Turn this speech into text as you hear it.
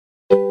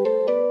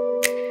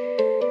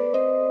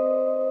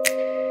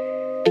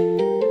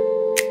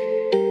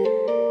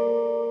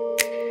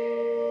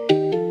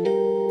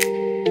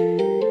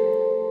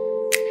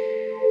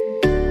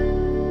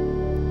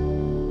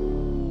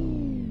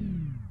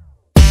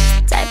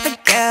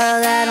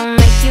girl that'll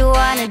make you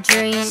wanna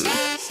dream.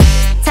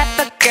 Type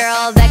of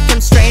girl that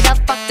can straight up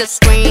fuck the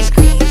screen.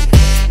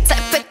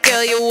 Type of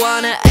girl you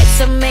wanna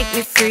ice and make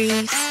me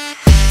freeze.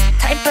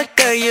 Type of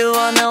girl you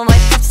wanna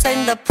wipe up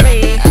in the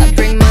plate. I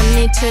bring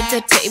money to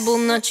the table,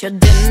 not your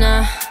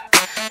dinner.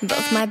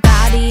 Both my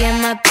body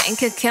and my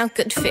bank account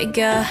could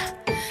figure.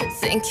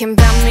 Thinking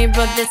about me,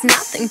 but there's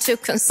nothing to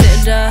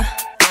consider.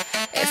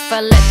 If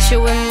I let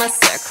you in my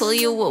circle,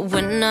 you a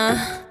winner.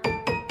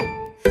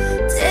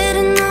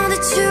 Didn't know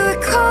that you were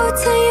cold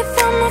till you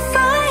found my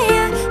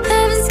fire.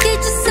 Heaven's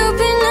gate just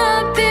open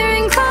up here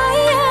and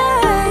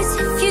quiet.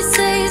 If you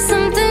say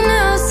something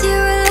else,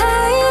 you're a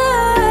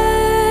liar.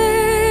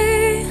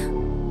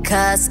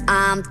 Cause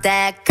I'm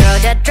that girl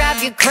that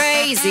drive you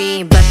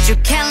crazy, but you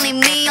can't leave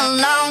me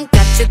alone.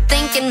 Got you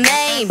thinking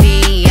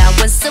maybe I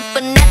was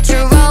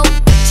supernatural.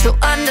 Put you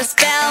under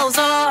spells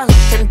or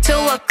look into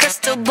a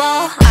crystal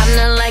ball. I'm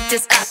not like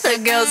these other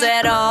girls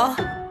at all.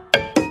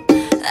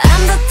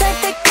 I'm the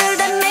type of girl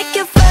that make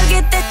you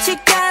forget that you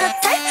got a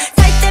type.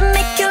 Type that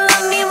make you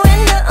love me when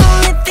the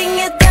only thing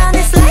you done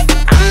is like.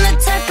 I'm the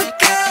type of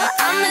girl,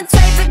 I'm the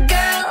type of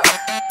girl.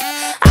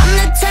 I'm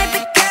the type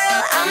of girl,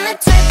 I'm the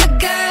type of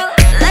girl.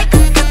 Like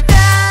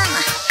da-da-da,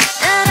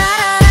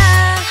 da-da-da-da.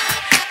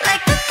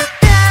 Like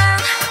da-da-da,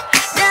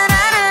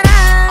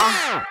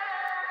 da-da-da-da.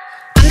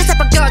 I'm the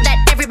type of girl that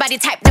everybody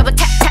type, that would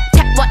tap, tap,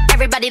 tap what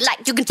everybody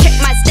like. You can check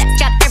my steps,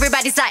 got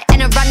everybody's eye,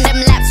 and I run them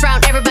laps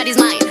round everybody's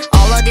mind.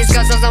 All of these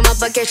girls on my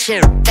bucket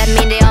shit, that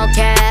mean they all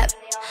cap.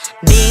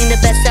 Being the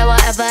best at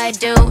whatever I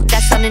do,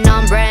 that's something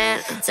on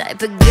brand.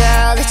 Type of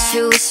girl that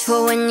you wish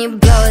for when you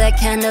blow that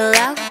candle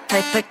out.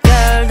 Type of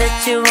girl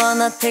that you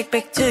wanna take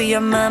back to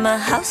your mama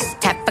house.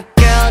 Type of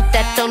girl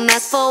that don't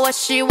ask for what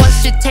she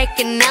wants, you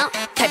taking out.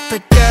 Type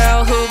of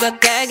girl who got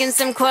gag and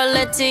some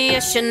quality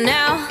of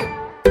Chanel.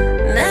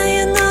 Now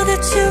you know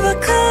that you were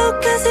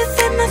cold cause you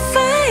fed my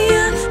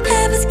fire.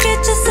 Heaven's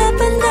gate just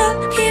opened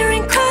up here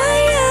and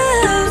quiet.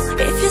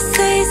 If you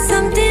say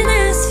something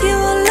else, you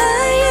a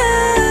liar.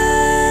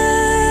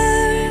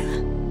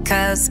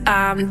 Cause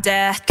I'm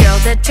that girl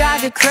that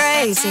drive you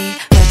crazy,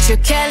 but you're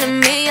killing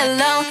me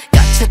alone.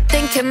 Got you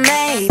thinking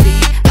maybe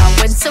I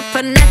went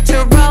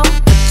supernatural.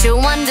 Put you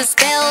under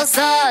spells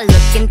or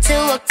look into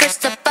a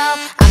crystal ball.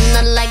 I'm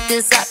not like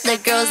these other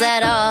girls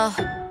at all.